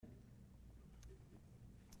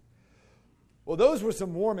Well, those were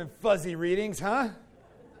some warm and fuzzy readings, huh?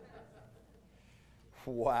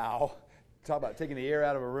 Wow. Talk about taking the air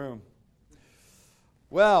out of a room.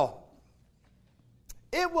 Well,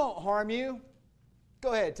 it won't harm you.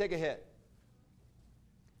 Go ahead, take a hit.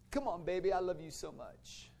 Come on, baby, I love you so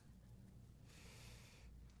much.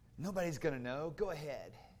 Nobody's going to know. Go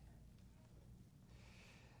ahead.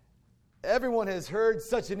 Everyone has heard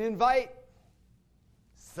such an invite.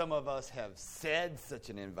 Some of us have said such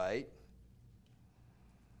an invite.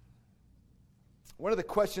 One of the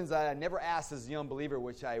questions I never asked as a young believer,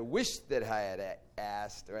 which I wish that I had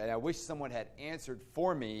asked, and I wish someone had answered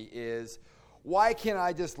for me, is why can't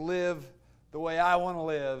I just live the way I want to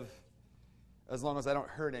live as long as I don't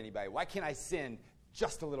hurt anybody? Why can't I sin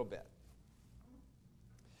just a little bit?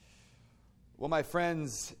 Well, my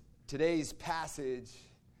friends, today's passage,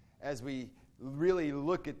 as we really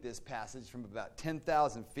look at this passage from about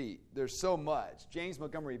 10,000 feet, there's so much. James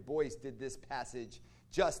Montgomery Boyce did this passage,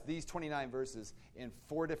 just these 29 verses, in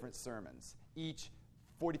 4 different sermons, each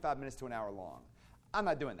 45 minutes to an hour long. I'm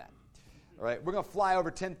not doing that. All right, we're going to fly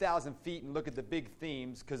over 10,000 feet and look at the big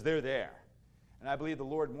themes because they're there. And I believe the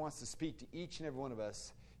Lord wants to speak to each and every one of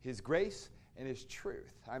us His grace and His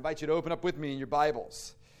truth. I invite you to open up with me in your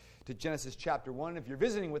Bibles to Genesis chapter 1. If you're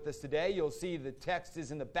visiting with us today, you'll see the text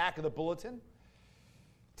is in the back of the bulletin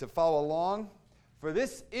to follow along. For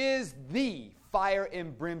this is the fire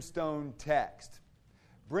and brimstone text.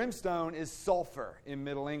 Brimstone is sulfur in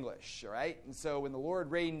Middle English, all right? And so when the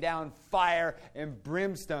Lord rained down fire and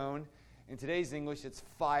brimstone, in today's English, it's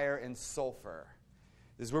fire and sulfur.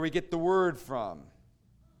 This is where we get the word from.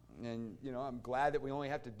 And, you know, I'm glad that we only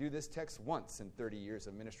have to do this text once in 30 years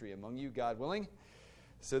of ministry among you, God willing.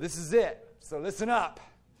 So this is it. So listen up.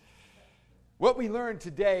 What we learned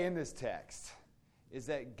today in this text is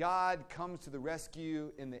that God comes to the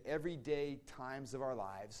rescue in the everyday times of our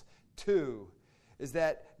lives. 2, is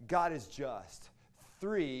that God is just.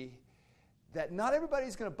 3, that not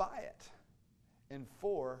everybody's going to buy it. And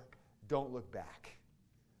 4, don't look back.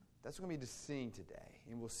 That's what we're going to be seeing today.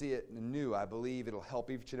 And we'll see it anew. I believe it'll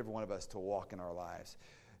help each and every one of us to walk in our lives.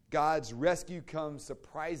 God's rescue comes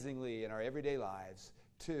surprisingly in our everyday lives.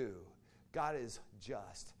 2, God is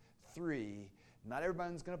just. 3, not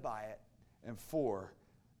everybody's going to buy it. And 4,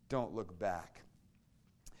 don't look back.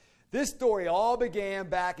 This story all began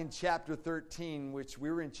back in chapter 13, which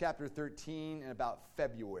we were in chapter 13 in about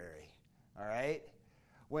February. All right?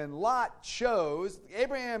 When Lot chose,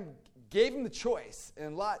 Abraham gave him the choice,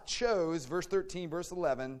 and Lot chose, verse 13, verse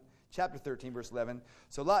 11, chapter 13, verse 11.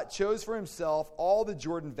 So Lot chose for himself all the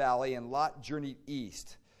Jordan Valley, and Lot journeyed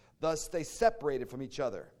east. Thus they separated from each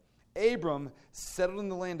other. Abram settled in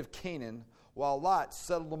the land of Canaan, while Lot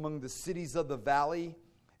settled among the cities of the valley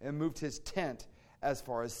and moved his tent as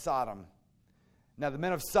far as Sodom. Now the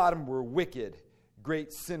men of Sodom were wicked,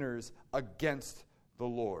 great sinners against the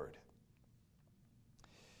Lord.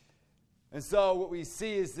 And so what we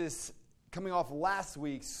see is this, coming off last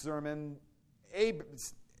week's sermon,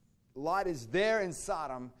 Lot is there in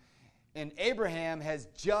Sodom, and Abraham has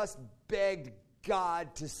just begged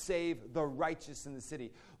God to save the righteous in the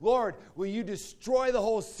city. Lord, will you destroy the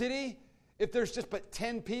whole city if there's just but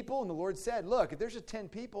 10 people? And the Lord said, look, if there's just 10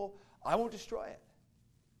 people, I won't destroy it.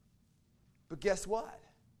 But guess what?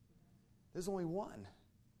 There's only one.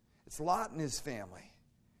 It's Lot and his family.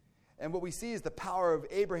 And what we see is the power of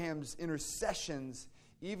Abraham's intercessions,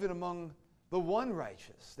 even among the one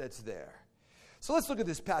righteous that's there. So let's look at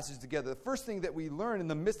this passage together. The first thing that we learn in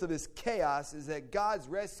the midst of this chaos is that God's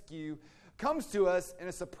rescue comes to us in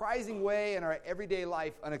a surprising way in our everyday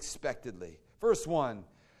life unexpectedly. Verse 1,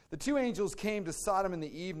 the 2 angels came to Sodom in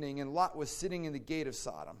the evening, and Lot was sitting in the gate of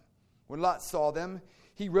Sodom. When Lot saw them,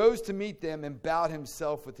 he rose to meet them and bowed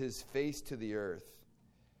himself with his face to the earth.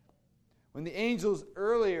 When the angels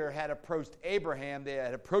earlier had approached Abraham, they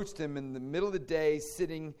had approached him in the middle of the day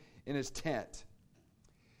sitting in his tent.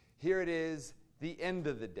 Here it is, the end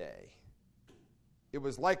of the day. It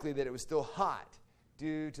was likely that it was still hot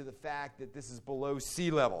due to the fact that this is below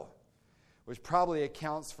sea level, which probably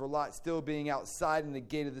accounts for Lot still being outside in the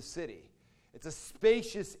gate of the city. It's a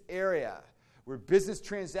spacious area where business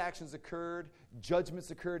transactions occurred, judgments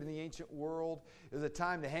occurred in the ancient world. It was a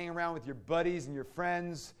time to hang around with your buddies and your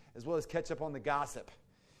friends, as well as catch up on the gossip.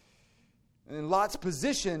 And Lot's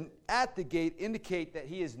position at the gate indicate that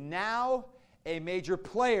he is now a major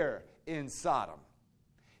player in Sodom.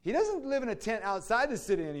 He doesn't live in a tent outside the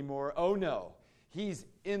city anymore. Oh no, he's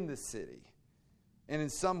in the city. And in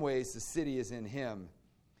some ways, the city is in him.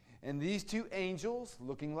 And these 2 angels,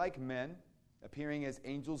 looking like men, appearing as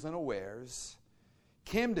angels unawares,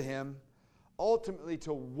 came to him ultimately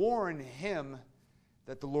to warn him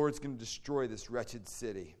that the Lord's going to destroy this wretched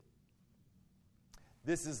city.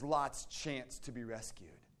 This is Lot's chance to be rescued.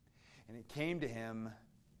 And it came to him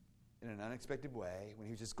in an unexpected way when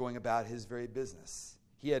he was just going about his very business.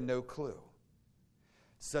 He had no clue.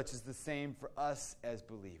 Such is the same for us as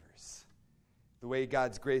believers. The way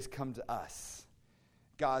God's grace comes to us.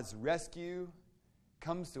 God's rescue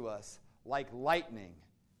comes to us like lightning,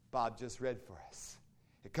 Bob just read for us.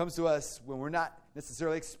 It comes to us when we're not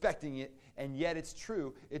necessarily expecting it, and yet it's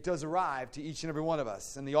true. It does arrive to each and every one of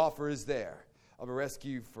us, and the offer is there of a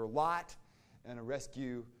rescue for Lot and a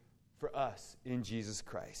rescue for us in Jesus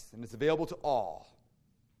Christ. And it's available to all.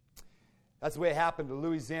 That's the way it happened to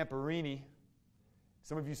Louis Zamperini.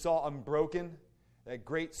 Some of you saw Unbroken, that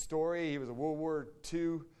great story. He was a World War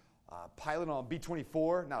II pilot on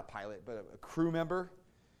B-24, not a pilot, but a crew member.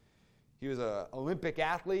 He was an Olympic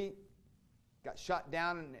athlete, got shot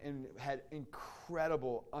down and had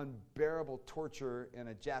incredible, unbearable torture in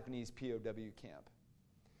a Japanese POW camp.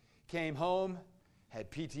 Came home, had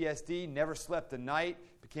PTSD, never slept a night,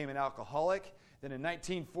 became an alcoholic. Then in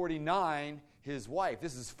 1949, his wife,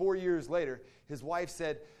 this is 4 years later, his wife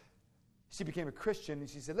said, she became a Christian, and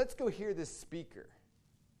she said, let's go hear this speaker.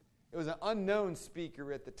 It was an unknown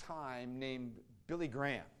speaker at the time named Billy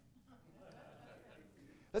Graham.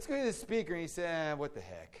 Let's go hear this speaker, and he said, what the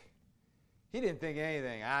heck? He didn't think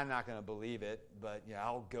anything. I'm not going to believe it, but yeah,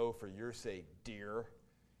 I'll go for your sake, dear.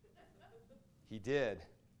 He did.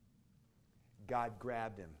 God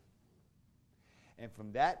grabbed him. And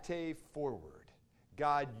from that day forward,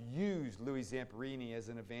 God used Louis Zamperini as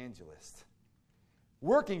an evangelist,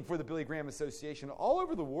 working for the Billy Graham Association all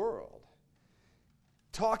over the world,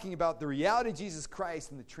 talking about the reality of Jesus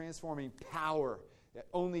Christ and the transforming power that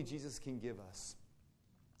only Jesus can give us.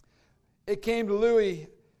 It came to Louis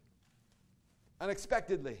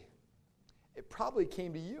unexpectedly. It probably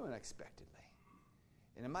came to you unexpectedly.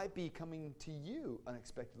 And it might be coming to you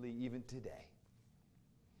unexpectedly even today.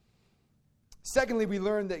 Secondly, we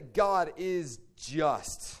learn that God is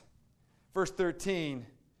just. Verse 13,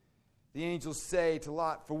 the angels say to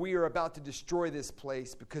Lot, for we are about to destroy this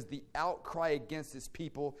place because the outcry against this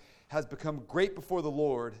people has become great before the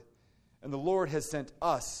Lord, and the Lord has sent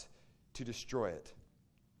us to destroy it.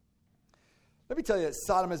 Let me tell you that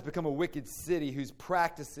Sodom has become a wicked city whose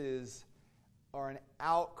practices are an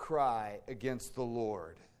outcry against the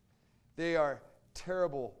Lord. They are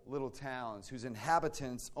terrible little towns whose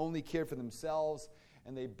inhabitants only care for themselves,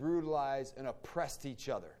 and they brutalize and oppressed each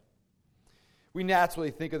other. We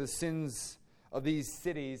naturally think of the sins of these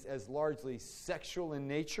cities as largely sexual in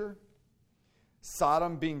nature.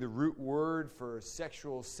 Sodom being the root word for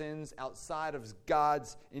sexual sins outside of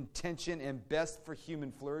God's intention and best for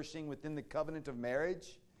human flourishing within the covenant of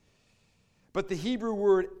marriage. But the Hebrew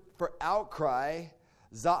word for outcry,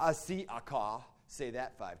 za'asi'akah, say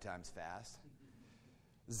that 5 times fast,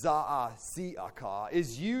 za'asi'akah,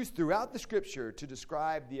 is used throughout the Scripture to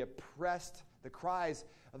describe the oppressed, the cries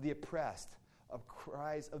of the oppressed, of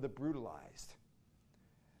cries of the brutalized,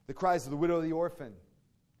 the cries of the widow, the orphan,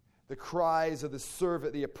 the cries of the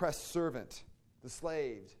servant, the oppressed servant, the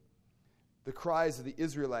slave, the cries of the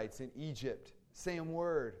Israelites in Egypt. Same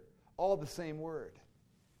word, all the same word.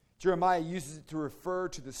 Jeremiah uses it to refer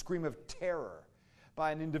to the scream of terror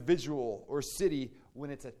by an individual or city when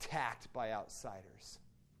it's attacked by outsiders.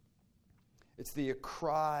 It's the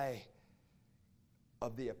cry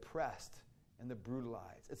of the oppressed and the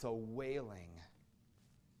brutalized. It's a wailing.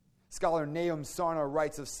 Scholar Nahum Sarna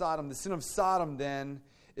writes of Sodom, the sin of Sodom then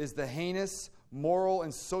is the heinous moral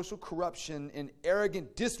and social corruption and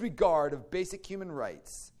arrogant disregard of basic human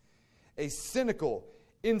rights, a cynical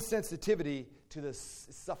insensitivity to the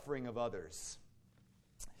suffering of others.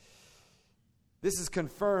 This is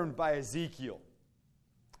confirmed by Ezekiel,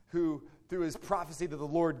 who, through his prophecy that the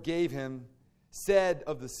Lord gave him, said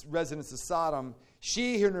of the residents of Sodom,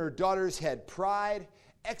 she and her daughters had pride,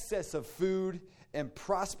 excess of food, and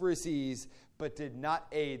prosperous ease, but did not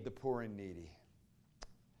aid the poor and needy.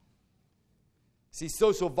 See,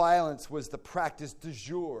 social violence was the practice du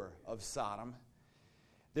jour of Sodom.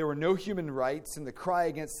 There were no human rights, and the cry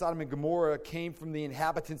against Sodom and Gomorrah came from the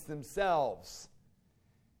inhabitants themselves.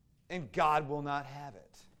 And God will not have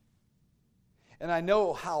it. And I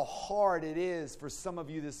know how hard it is for some of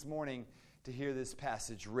you this morning to hear this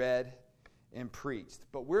passage read and preached.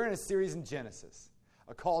 But we're in a series in Genesis,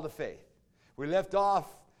 a call to faith. We left off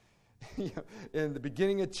in the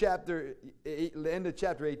beginning of chapter, the end of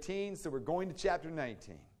chapter 18, so we're going to chapter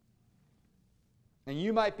 19. And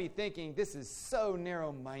you might be thinking, this is so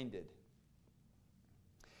narrow-minded.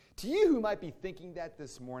 To you who might be thinking that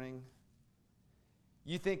this morning,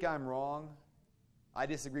 you think I'm wrong? I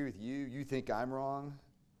disagree with you. You think I'm wrong.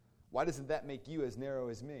 Why doesn't that make you as narrow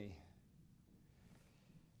as me?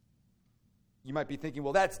 You might be thinking,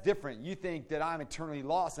 well, that's different. You think that I'm eternally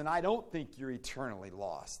lost, and I don't think you're eternally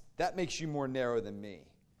lost. That makes you more narrow than me.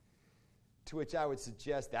 To which I would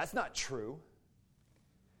suggest that's not true.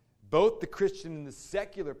 Both the Christian and the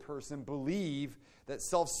secular person believe that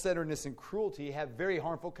self-centeredness and cruelty have very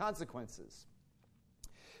harmful consequences.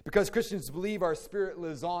 Because Christians believe our spirit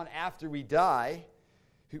lives on after we die,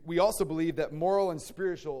 we also believe that moral and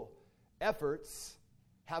spiritual efforts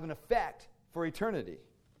have an effect for eternity.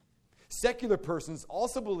 Secular persons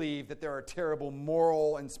also believe that there are terrible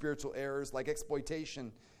moral and spiritual errors like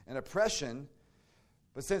exploitation and oppression,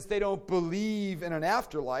 but since they don't believe in an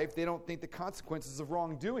afterlife, they don't think the consequences of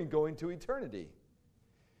wrongdoing go into eternity.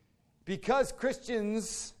 Because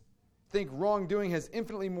Christians think wrongdoing has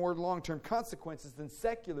infinitely more long-term consequences than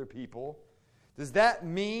secular people, does that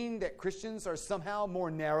mean that Christians are somehow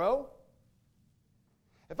more narrow?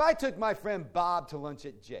 If I took my friend Bob to lunch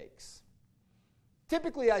at Jake's,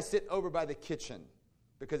 typically I sit over by the kitchen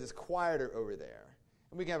because it's quieter over there,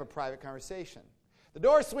 and we can have a private conversation. The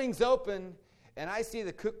door swings open, and I see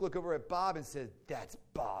the cook look over at Bob and says, "That's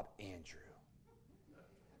Bob Andrew.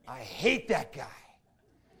 I hate that guy.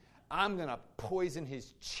 I'm going to poison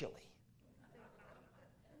his chili."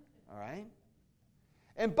 All right?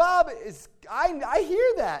 And Bob is, I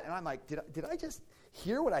hear that, and I'm like, did I just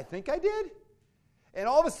hear what I think I did? And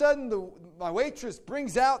all of a sudden, my waitress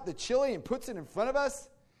brings out the chili and puts it in front of us,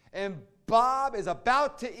 and Bob is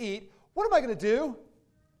about to eat. What am I going to do?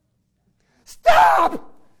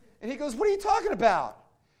 Stop! And he goes, "What are you talking about?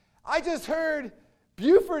 I just heard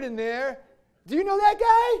Buford in there. Do you know that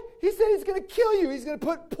guy? He said he's going to kill you. He's going to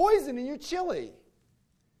put poison in your chili."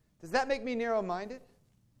 Does that make me narrow-minded?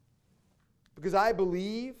 Because I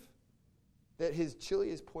believe that his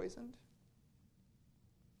chili is poisoned?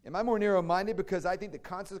 Am I more narrow-minded because I think the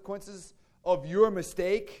consequences of your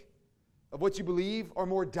mistake, of what you believe, are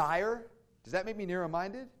more dire? Does that make me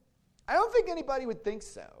narrow-minded? I don't think anybody would think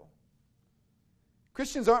so.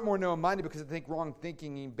 Christians aren't more narrow-minded because they think wrong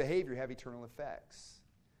thinking and behavior have eternal effects.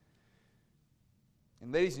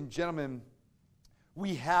 And ladies and gentlemen,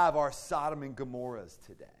 we have our Sodom and Gomorrahs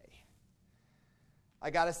today. I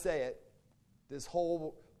got to say it, this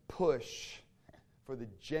whole push for the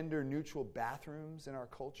gender-neutral bathrooms in our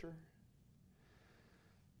culture,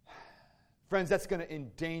 friends, that's going to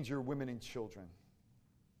endanger women and children.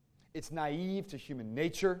 It's naive to human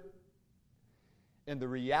nature, and the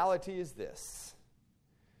reality is this: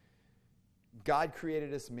 God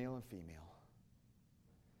created us male and female.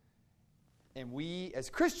 And we, as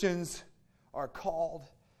Christians, are called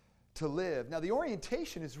to live. Now, the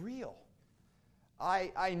orientation is real.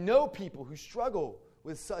 I know people who struggle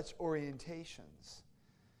with such orientations.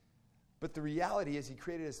 But the reality is He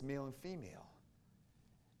created us male and female.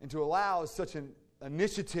 And to allow such an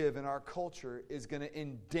initiative in our culture is going to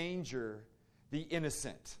endanger the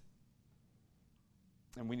innocent.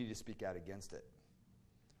 And we need to speak out against it.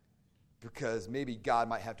 Because maybe God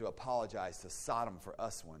might have to apologize to Sodom for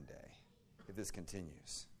us one day if this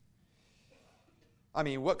continues. I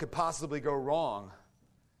mean, what could possibly go wrong?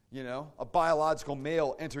 You know, a biological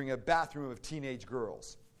male entering a bathroom of teenage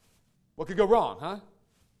girls. What could go wrong, huh?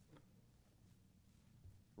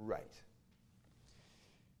 Right.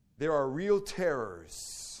 There are real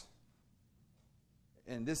terrors.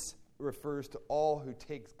 And this refers to all who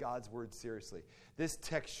take God's word seriously. This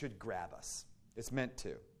text should grab us. It's meant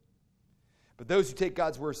to. But those who take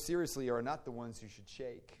God's word seriously are not the ones who should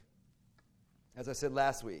shake. As I said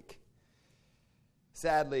last week,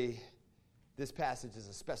 sadly, this passage is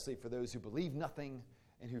especially for those who believe nothing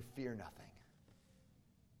and who fear nothing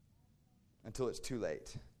until it's too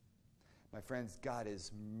late. My friends, God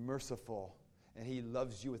is merciful and He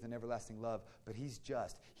loves you with an everlasting love, but He's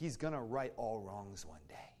just. He's going to right all wrongs one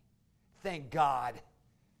day. Thank God.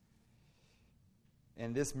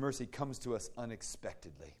 And this mercy comes to us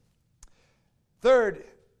unexpectedly. Third,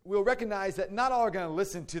 we'll recognize that not all are going to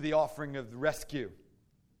listen to the offering of the rescue.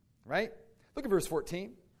 Right? Look at verse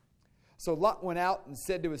 14. So Lot went out and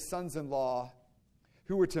said to his sons-in-law,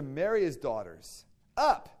 who were to marry his daughters,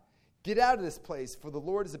 "Up, get out of this place, for the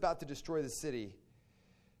Lord is about to destroy the city."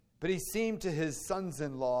 But he seemed to his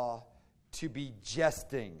sons-in-law to be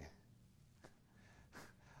jesting.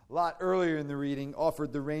 Lot, earlier in the reading,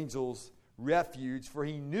 offered the angels refuge, for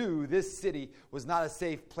he knew this city was not a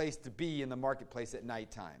safe place to be in the marketplace at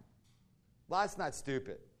nighttime. Lot's not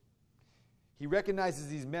stupid. He recognizes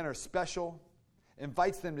these men are special,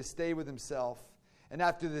 invites them to stay with himself, and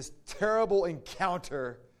after this terrible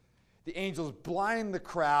encounter, the angels blind the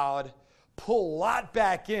crowd, pull Lot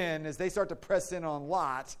back in as they start to press in on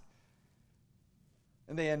Lot,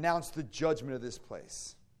 and they announce the judgment of this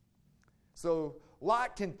place. So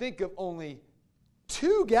Lot can think of only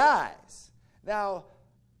 2 guys. Now,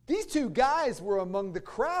 these 2 guys were among the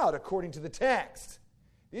crowd, according to the text.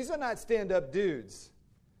 These are not stand-up dudes,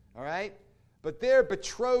 all right? But they're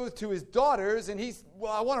betrothed to his daughters, and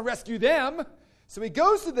I want to rescue them. So he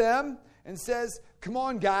goes to them and says, come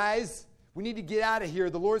on, guys. We need to get out of here.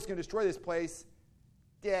 The Lord's going to destroy this place.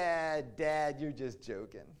 Dad, you're just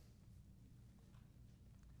joking.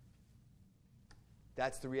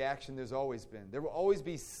 That's the reaction there's always been. There will always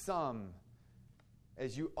be some,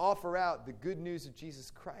 as you offer out the good news of Jesus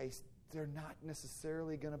Christ, they're not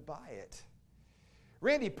necessarily going to buy it.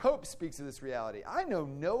 Randy Pope speaks of this reality. I know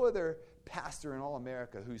no other pastor in all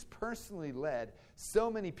America who's personally led so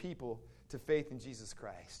many people to faith in Jesus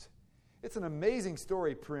Christ. It's an amazing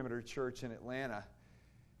story, Perimeter Church in Atlanta.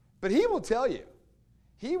 But he will tell you,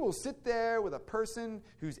 he will sit there with a person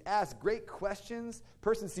who's asked great questions.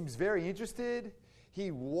 Person seems very interested.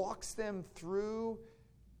 He walks them through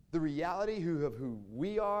the reality of who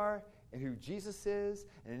we are and who Jesus is,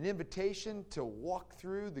 and an invitation to walk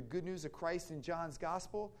through the good news of Christ in John's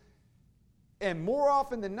gospel. And more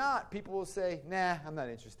often than not, people will say, nah, I'm not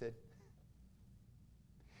interested.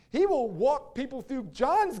 He will walk people through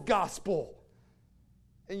John's gospel.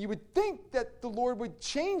 And you would think that the Lord would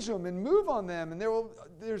change them and move on them. And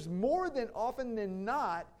there's more than often than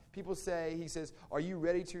not, people say, he says, are you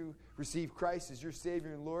ready to receive Christ as your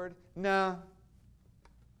Savior and Lord? No,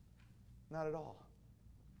 not at all.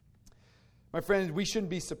 My friends, we shouldn't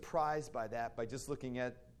be surprised by that by just looking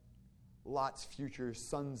at Lot's future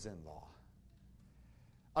sons-in-law.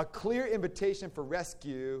 A clear invitation for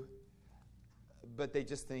rescue, but they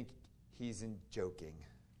just think he's joking.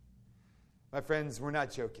 My friends, we're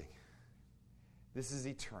not joking. This is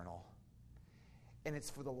eternal. And it's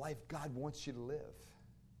for the life God wants you to live.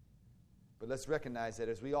 But let's recognize that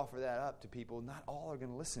as we offer that up to people, not all are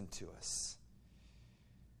going to listen to us.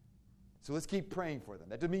 So let's keep praying for them.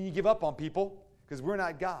 That doesn't mean you give up on people, because we're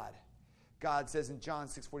not God. God says in John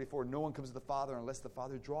 6:44, no one comes to the Father unless the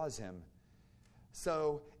Father draws him.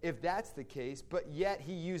 So if that's the case, but yet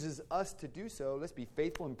he uses us to do so, let's be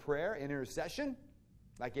faithful in prayer and intercession,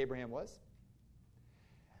 like Abraham was.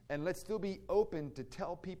 And let's still be open to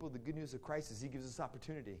tell people the good news of Christ as he gives us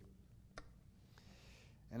opportunity.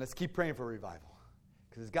 And let's keep praying for revival.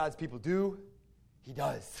 Because as God's people do, he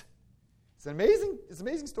does. It's an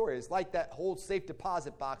amazing story. It's like that whole safe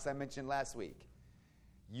deposit box I mentioned last week.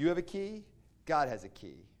 You have a key, God has a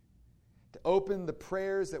key. To open the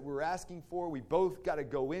prayers that we're asking for, we both got to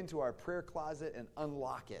go into our prayer closet and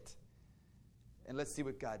unlock it. And let's see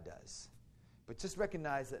what God does. But just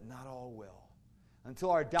recognize that not all will.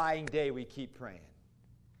 Until our dying day, we keep praying.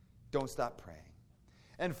 Don't stop praying.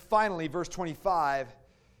 And finally, verse 25,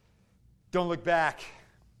 don't look back.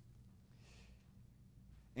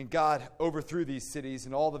 And God overthrew these cities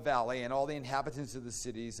and all the valley and all the inhabitants of the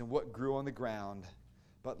cities and what grew on the ground.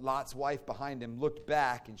 But Lot's wife behind him looked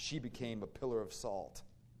back, and she became a pillar of salt.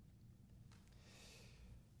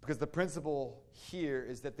 Because the principle here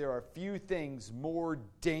is that there are few things more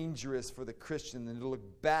dangerous for the Christian than to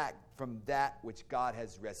look back from that which God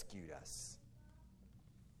has rescued us.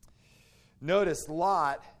 Notice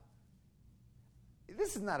Lot,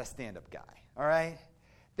 this is not a stand-up guy, all right?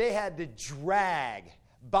 They had to drag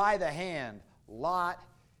by the hand Lot,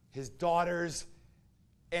 his daughters,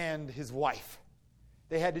 and his wife.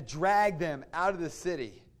 They had to drag them out of the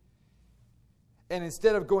city. And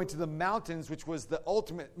instead of going to the mountains, which was the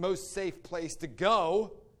ultimate, most safe place to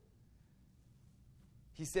go,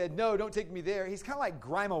 he said, no, don't take me there. He's kind of like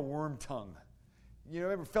Grima Wormtongue. You know,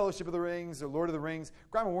 remember Fellowship of the Rings or Lord of the Rings?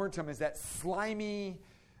 Grima Wormtongue is that slimy,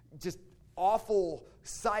 just awful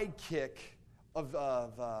sidekick of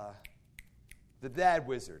the bad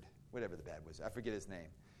wizard. Whatever the bad wizard. I forget his name.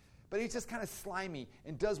 But he's just kind of slimy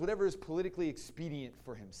and does whatever is politically expedient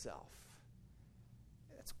for himself.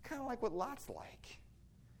 That's kind of like what Lot's like.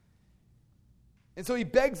 And so he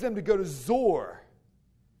begs them to go to Zoar.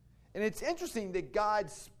 And it's interesting that God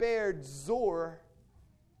spared Zoar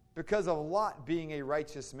because of Lot being a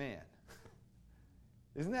righteous man.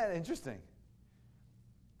 Isn't that interesting?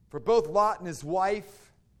 For both Lot and his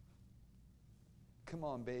wife, come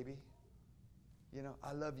on, baby. You know,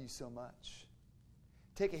 I love you so much.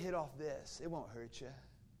 Take a hit off this. It won't hurt you.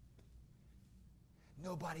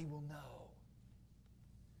 Nobody will know.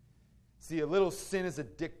 See, a little sin is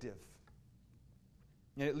addictive.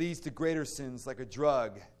 And it leads to greater sins like a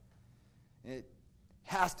drug. And it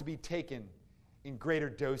has to be taken in greater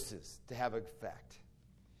doses to have effect.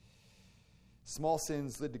 Small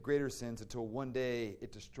sins lead to greater sins until one day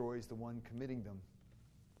it destroys the one committing them.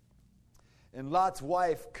 And Lot's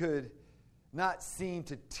wife could not seem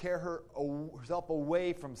to tear herself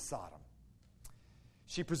away from Sodom.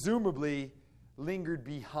 She presumably lingered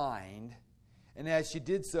behind, and as she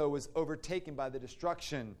did so, was overtaken by the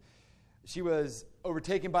destruction. She was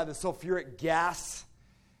overtaken by the sulfuric gas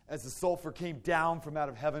as the sulfur came down from out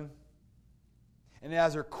of heaven. And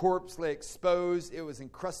as her corpse lay exposed, it was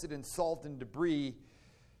encrusted in salt and debris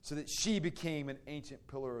so that she became an ancient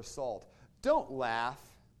pillar of salt. Don't laugh.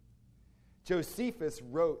 Josephus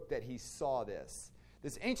wrote that he saw this.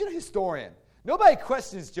 This ancient historian, nobody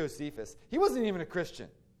questions Josephus. He wasn't even a Christian.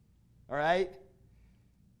 All right?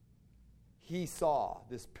 He saw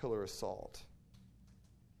this pillar of salt.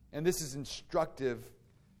 And this is instructive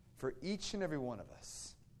for each and every one of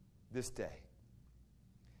us this day.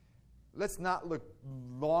 Let's not look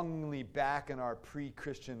longingly back in our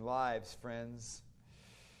pre-Christian lives, friends.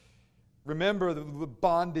 Remember the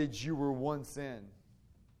bondage you were once in.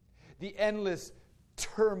 The endless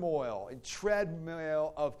turmoil and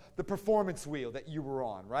treadmill of the performance wheel that you were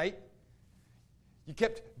on, right? You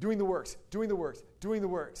kept doing the works,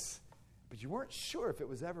 but you weren't sure if it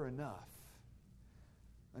was ever enough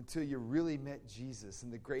until you really met Jesus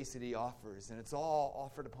and the grace that he offers, and it's all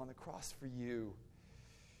offered upon the cross for you.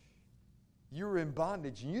 You were in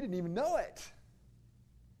bondage and you didn't even know it.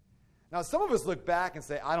 Now, some of us look back and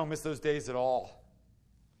say, I don't miss those days at all.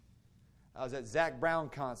 I was at Zac Brown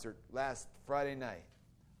concert last Friday night.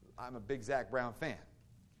 I'm a big Zac Brown fan.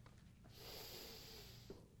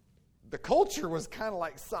 The culture was kind of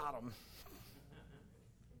like Sodom.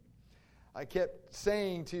 I kept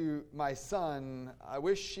saying to my son, I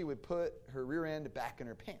wish she would put her rear end back in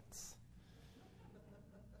her pants.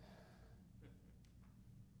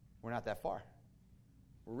 We're not that far.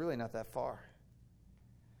 We're really not that far.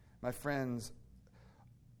 My friends,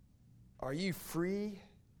 are you free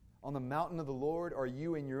on the mountain of the Lord, or are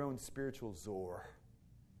you in your own spiritual Zor?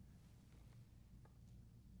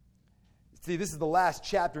 See, this is the last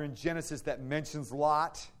chapter in Genesis that mentions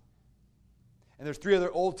Lot. And there's 3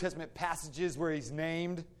 other Old Testament passages where he's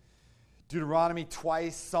named. Deuteronomy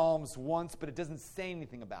twice, Psalms once, but it doesn't say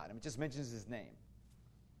anything about him. It just mentions his name.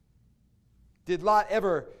 Did Lot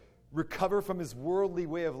ever recover from his worldly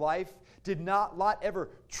way of life? Did not Lot ever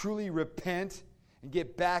truly repent and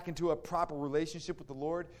get back into a proper relationship with the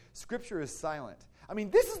Lord? Scripture is silent. I mean,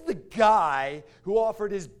 this is the guy who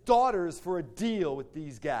offered his daughters for a deal with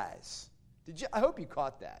these guys. I hope you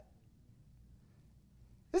caught that.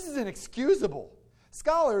 This is inexcusable.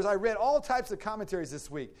 Scholars, I read all types of commentaries this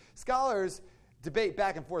week. Scholars debate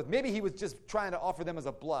back and forth. Maybe he was just trying to offer them as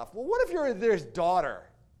a bluff. Well, what if you're their daughter?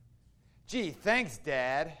 Gee, thanks,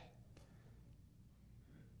 Dad,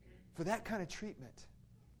 for that kind of treatment.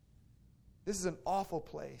 This is an awful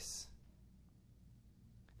place.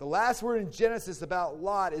 The last word in Genesis about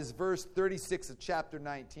Lot is verse 36 of chapter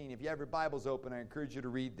 19. If you have your Bibles open, I encourage you to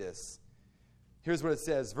read this. Here's what it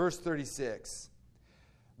says, verse 36.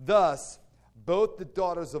 Thus, both the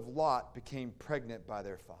daughters of Lot became pregnant by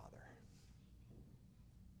their father.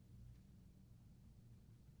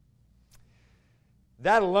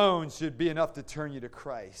 That alone should be enough to turn you to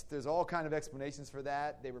Christ. There's all kind of explanations for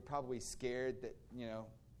that. They were probably scared that,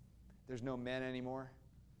 there's no men anymore.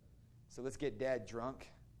 So let's get Dad drunk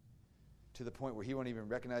to the point where he won't even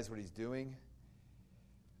recognize what he's doing.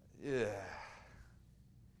 Ugh.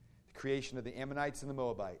 The creation of the Ammonites and the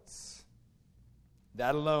Moabites.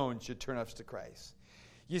 That alone should turn us to Christ.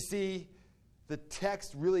 You see, the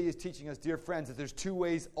text really is teaching us, dear friends, that there's 2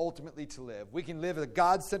 ways ultimately to live. We can live a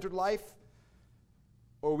God-centered life,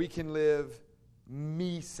 or we can live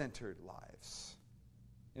me-centered lives.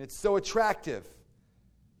 And it's so attractive,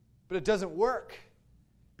 but it doesn't work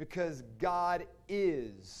because God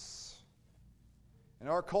is. In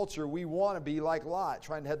our culture, we want to be like Lot,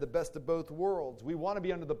 trying to have the best of both worlds. We want to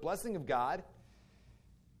be under the blessing of God,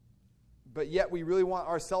 but yet we really want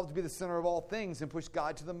ourselves to be the center of all things and push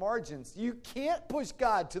God to the margins. You can't push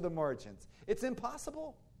God to the margins. It's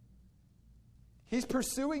impossible. He's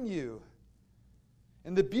pursuing you.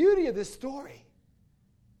 And the beauty of this story,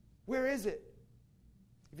 where is it?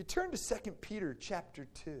 If you turn to 2 Peter chapter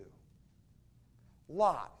 2,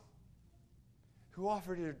 Lot, who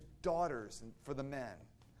offered her daughters for the men.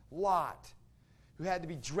 Lot, who had to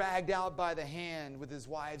be dragged out by the hand with his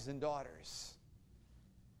wives and daughters.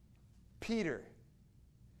 Peter,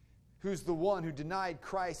 who's the one who denied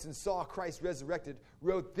Christ and saw Christ resurrected,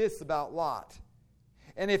 wrote this about Lot.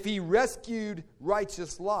 And if he rescued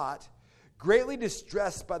righteous Lot, greatly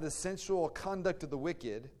distressed by the sensual conduct of the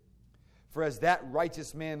wicked, For as that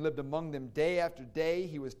righteous man lived among them day after day,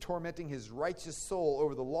 he was tormenting his righteous soul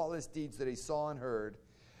over the lawless deeds that he saw and heard.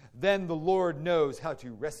 Then the Lord knows how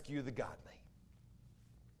to rescue the godly.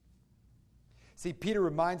 See, Peter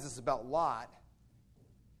reminds us about Lot,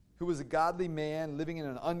 who was a godly man living in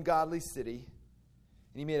an ungodly city,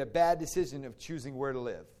 and he made a bad decision of choosing where to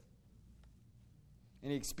live.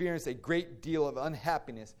 And he experienced a great deal of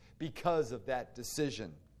unhappiness because of that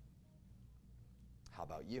decision. How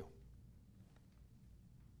about you?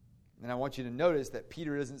 And I want you to notice that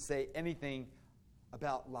Peter doesn't say anything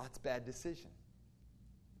about Lot's bad decision.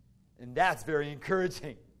 And that's very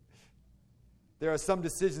encouraging. There are some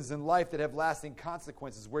decisions in life that have lasting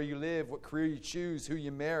consequences: where you live, what career you choose, who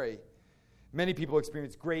you marry. Many people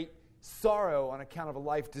experience great sorrow on account of a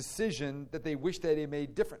life decision that they wish that they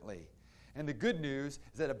made differently. And the good news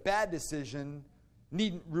is that a bad decision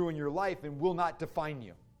needn't ruin your life and will not define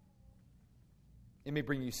you. It may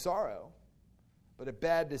bring you sorrow, but a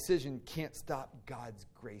bad decision can't stop God's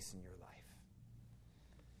grace in your life.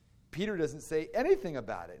 Peter doesn't say anything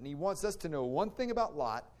about it, and he wants us to know one thing about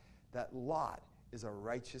Lot, that Lot is a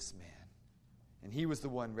righteous man, and he was the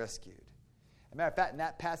one rescued. As a matter of fact, in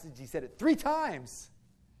that passage, he said it 3 times.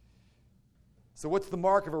 So what's the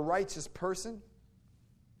mark of a righteous person?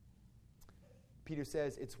 Peter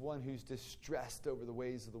says it's one who's distressed over the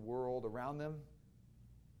ways of the world around them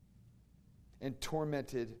and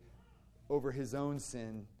tormented over his own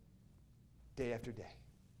sin day after day.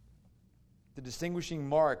 The distinguishing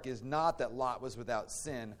mark is not that Lot was without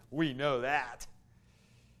sin. We know that.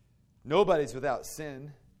 Nobody's without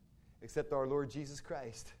sin except our Lord Jesus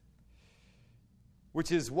Christ,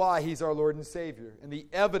 which is why he's our Lord and Savior. And the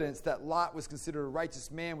evidence that Lot was considered a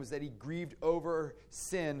righteous man was that he grieved over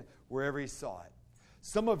sin wherever he saw it.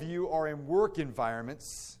 Some of you are in work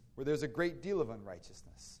environments where there's a great deal of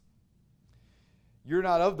unrighteousness. You're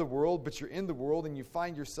not of the world, but you're in the world, and you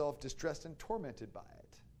find yourself distressed and tormented by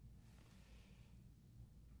it.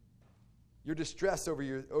 Your distress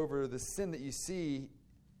over the sin that you see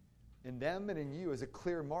in them and in you is a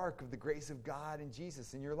clear mark of the grace of God and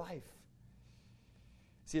Jesus in your life.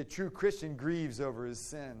 See, a true Christian grieves over his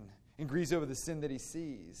sin and grieves over the sin that he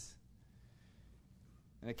sees.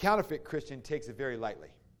 And a counterfeit Christian takes it very lightly.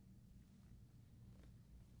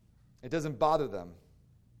 It doesn't bother them.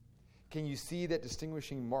 Can you see that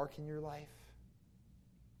distinguishing mark in your life?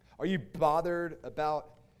 Are you bothered about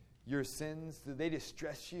your sins? Do they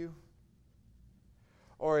distress you?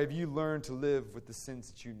 Or have you learned to live with the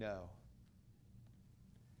sins that you know?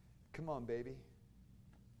 Come on, baby.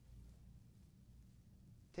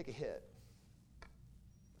 Take a hit.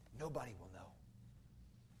 Nobody will know.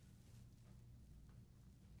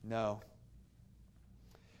 No.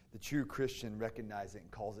 The true Christian recognizes it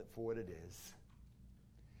and calls it for what it is,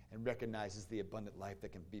 and recognizes the abundant life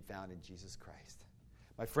that can be found in Jesus Christ.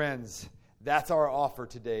 My friends, that's our offer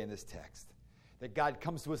today in this text. That God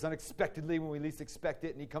comes to us unexpectedly when we least expect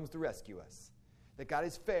it, and he comes to rescue us. That God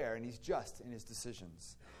is fair and he's just in his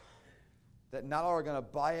decisions. That not all are going to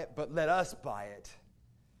buy it, but let us buy it.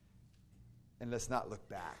 And let's not look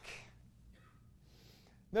back.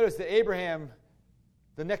 Notice that Abraham,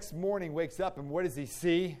 the next morning, wakes up, and what does he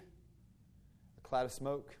see? A cloud of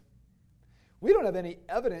smoke. We don't have any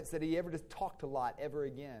evidence that he ever just talked to Lot ever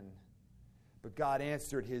again. But God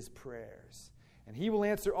answered his prayers. And he will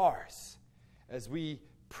answer ours as we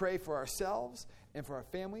pray for ourselves and for our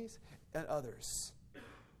families and others.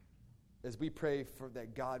 As we pray for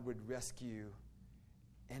that God would rescue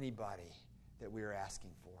anybody that we are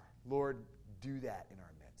asking for. Lord, do that in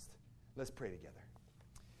our midst. Let's pray together.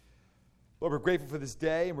 Lord, we're grateful for this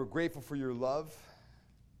day, and we're grateful for your love.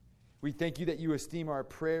 We thank you that you esteem our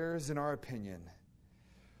prayers and our opinion.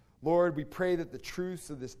 Lord, we pray that the truths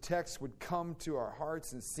of this text would come to our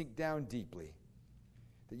hearts and sink down deeply.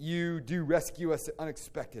 That you do rescue us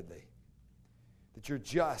unexpectedly. That you're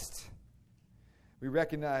just. We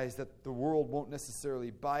recognize that the world won't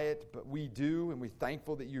necessarily buy it, but we do, and we're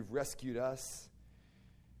thankful that you've rescued us.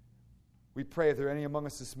 We pray if there are any among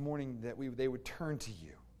us this morning that they would turn to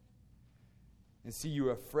you and see you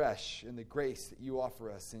afresh in the grace that you offer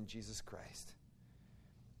us in Jesus Christ.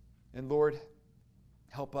 And Lord,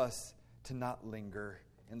 help us to not linger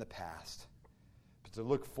in the past, but to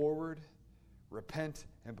look forward, repent,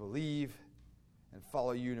 and believe, and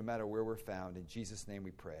follow you no matter where we're found. In Jesus' name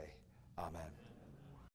we pray. Amen.